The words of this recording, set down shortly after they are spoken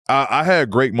I had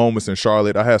great moments in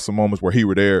Charlotte. I had some moments where he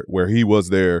was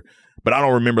there, but I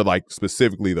don't remember like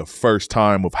specifically the first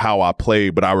time of how I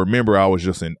played. But I remember I was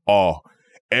just in awe.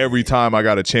 Every time I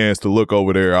got a chance to look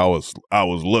over there, I was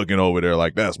looking over there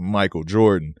like that's Michael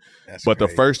Jordan. But the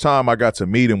first time I got to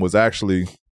meet him was actually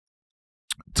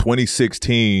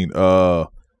 2016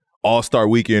 All-Star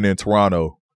Weekend in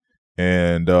Toronto,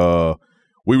 and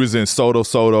we was in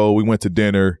Soto. We went to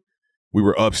dinner. We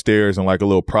were upstairs in like a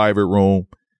little private room.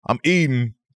 I'm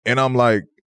eating, and I'm like,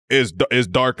 it's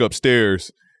dark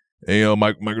upstairs. And, you know,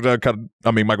 Michael Jordan kind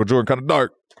of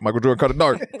dark. Michael Jordan kind of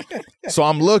dark. So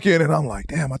I'm looking, and I'm like,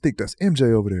 damn, I think that's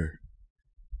MJ over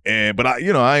there. But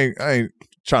I ain't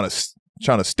trying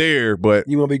to stare, but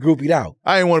you want to be groupied out.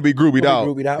 I ain't want to be groupied out.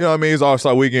 You know what I mean? It's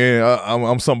All-Star Weekend.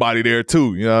 I'm somebody there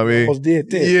too. You know what I mean? Almost did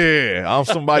this. Yeah, I'm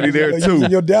somebody there too. You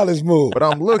in your Dallas move. But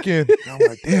I'm looking, and I'm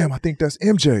like, damn, I think that's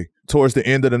MJ. Towards the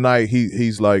end of the night,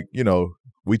 he's like, you know,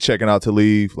 we checking out to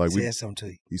leave. Like he said something to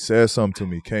you. He said something to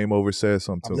me. Came over, said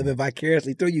something to me. I'm living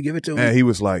vicariously through you. Give it to me. And he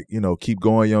was like, you know, keep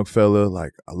going, young fella.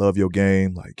 Like, I love your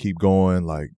game. Like, keep going.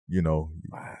 Like, you know,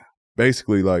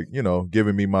 basically, like, you know,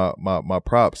 giving me my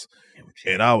props.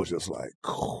 And I was just like,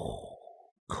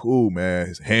 cool, man.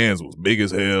 His hands was big as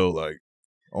hell, like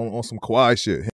on some Kawhi shit.